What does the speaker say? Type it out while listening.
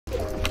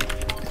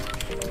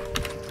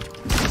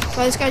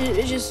So this guy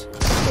just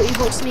thought he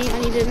boxed me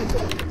and he didn't.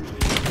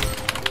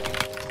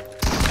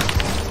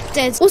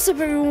 Dead. What's up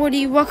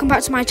everybody, welcome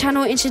back to my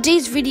channel. In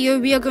today's video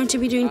we are going to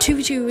be doing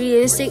 2v2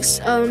 realistics,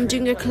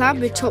 doing a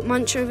collab with Top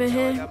Munch over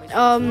here.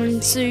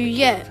 So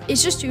yeah,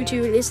 it's just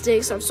 2v2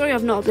 realistics. I'm sorry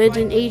I've not uploaded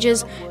in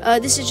ages.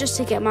 This is just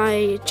to get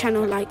my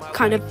channel like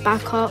kind of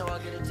back up.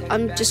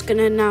 I'm just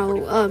gonna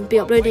now be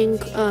uploading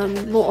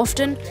more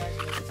often.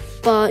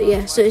 But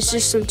yeah, so it's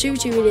just some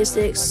 2v2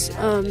 realistics.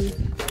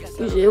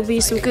 It'll be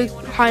some good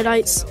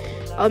highlights.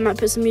 I might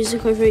put some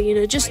music over it, you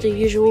know, just the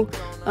usual.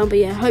 But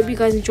yeah, hope you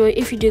guys enjoy.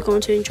 If you do go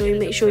on to enjoy,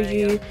 make sure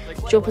you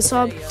drop a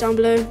sub down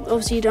below.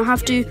 Obviously you don't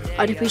have to,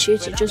 I'd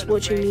appreciate it just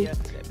watching me.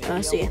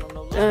 So yeah,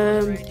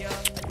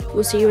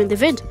 we'll see you in the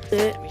vid.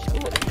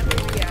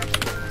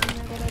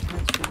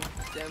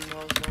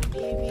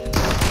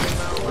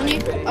 On you,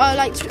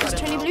 like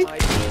 20 blue.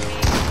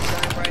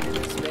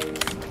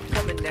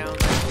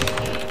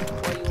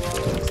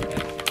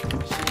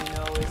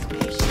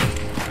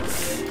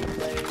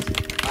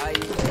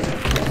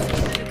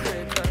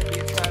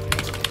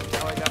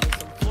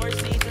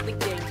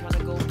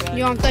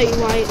 Yo, I'm 30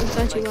 white, I'm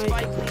 30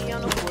 white.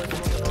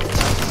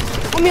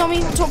 On me,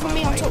 on top of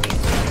me, on top.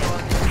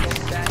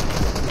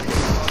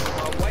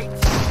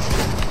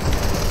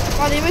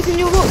 Oh, they're within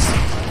your box.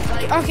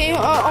 Okay,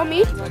 on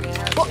me.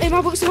 Oh, in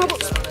my box,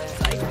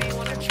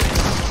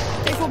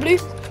 34 blue.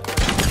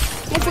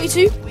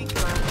 142.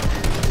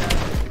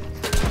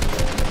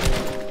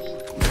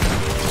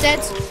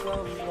 Dead.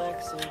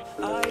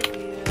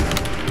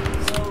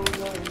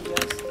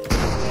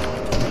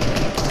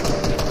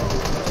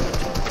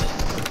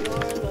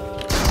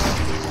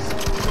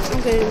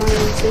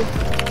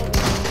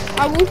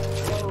 I will.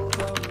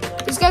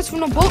 This guy's from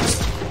the box.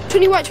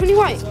 20 white, 20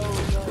 white.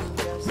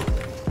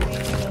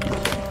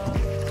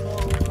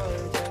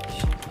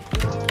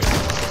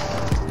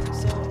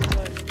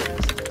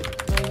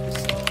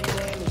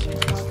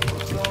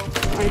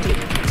 I do.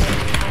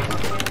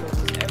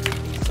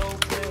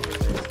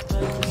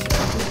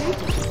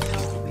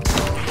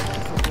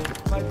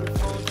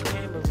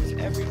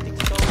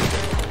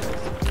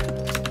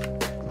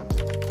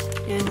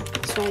 Yeah,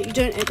 that's right. You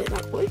don't edit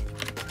that, boy.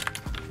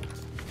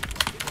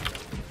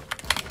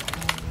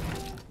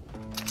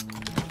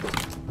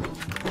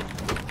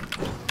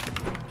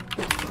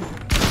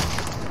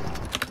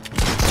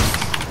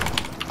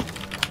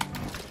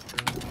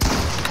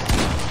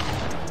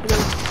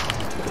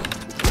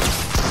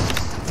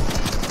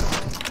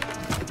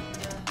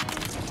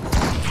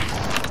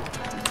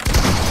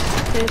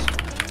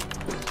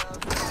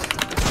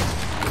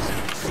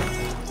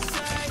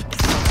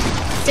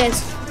 Dead.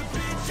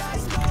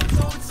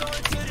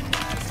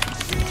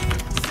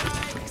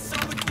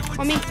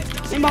 On me,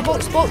 in my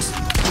box.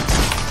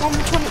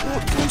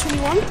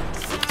 121.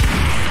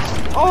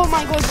 Oh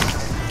my god.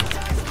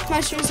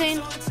 Nice, you're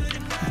insane.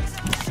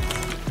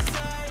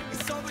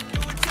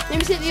 Let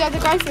me take the other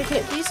guy for a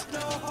clip, please.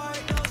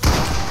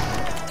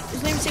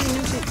 Just let me take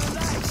him.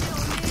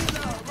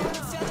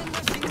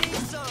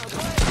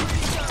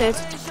 Dead.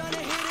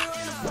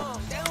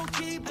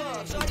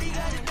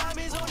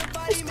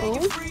 Let's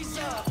go.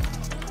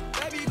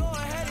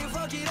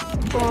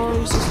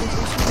 Bombs.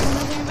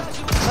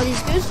 Are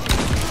these good?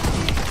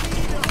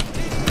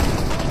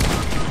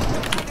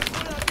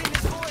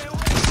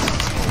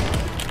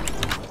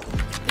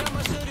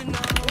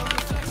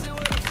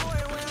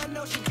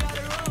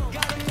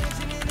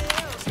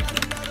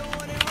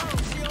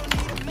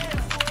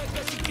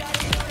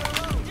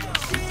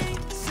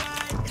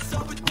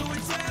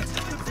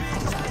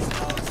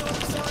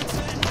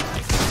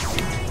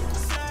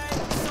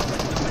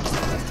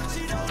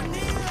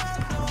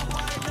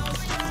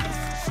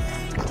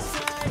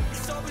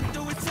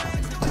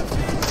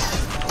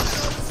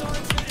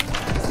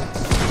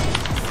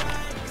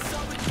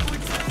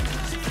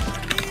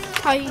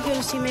 How you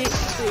gonna see me?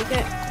 That's what you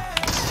get.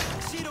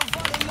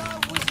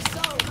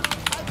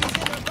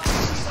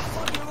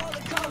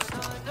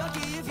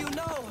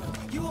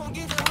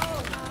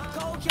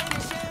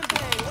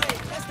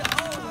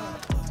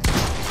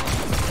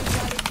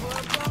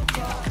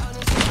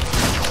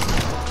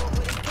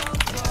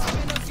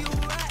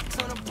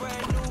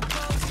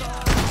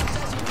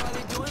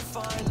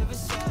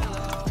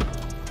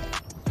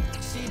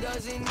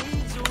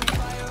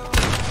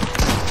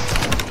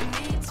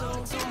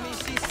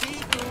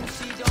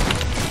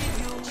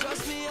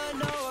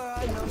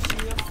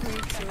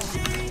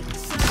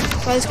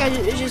 But this guy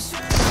just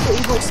thought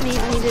he boxed me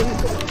and he didn't.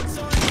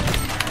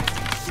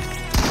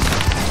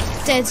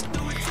 Dead.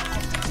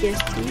 Yes,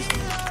 please.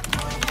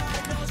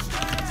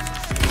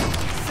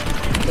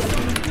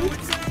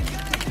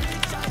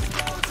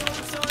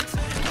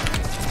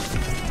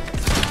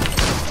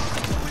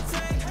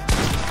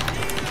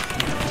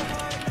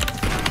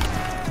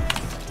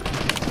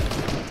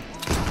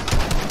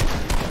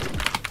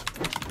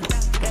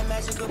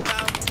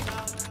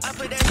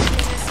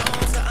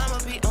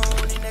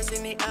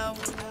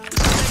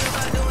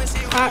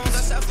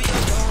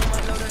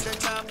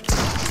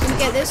 Let me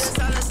get this.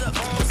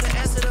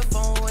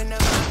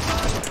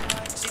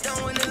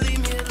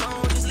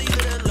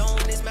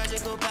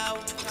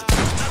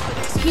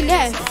 He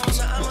left.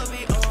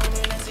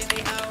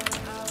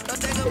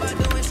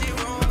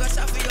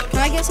 Can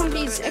I get some,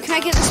 please? Can I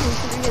get this one?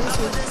 Can I get this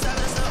one?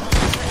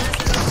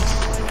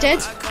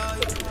 Dead?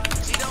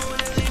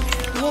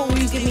 What will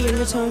you give me in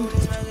return?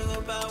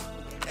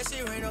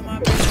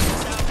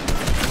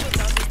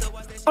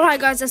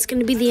 Alright guys, that's going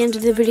to be the end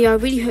of the video. I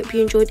really hope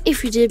you enjoyed.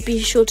 If you did, be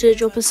sure to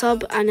drop a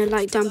sub and a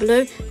like down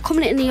below.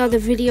 Comment any other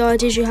video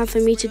ideas you have for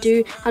me to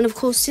do. And of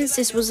course, since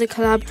this was a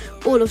collab,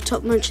 all of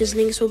Top Munch's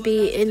links will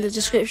be in the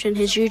description.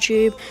 His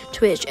YouTube,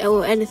 Twitch,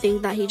 or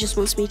anything that he just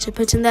wants me to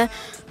put in there.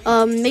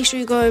 Make sure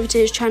you go over to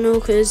his channel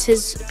because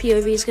his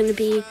POV is going to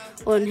be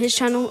on his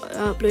channel,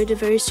 uploaded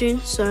very soon.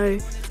 So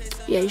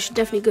yeah, you should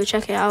definitely go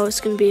check it out.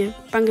 It's going to be a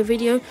banger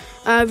video.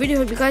 I really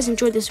hope you guys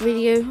enjoyed this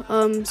video.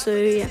 So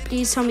yeah,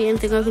 please tell me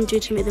anything I can do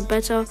to make them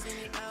better.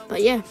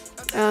 But yeah,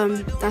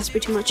 that's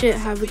pretty much it.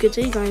 Have a good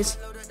day, guys.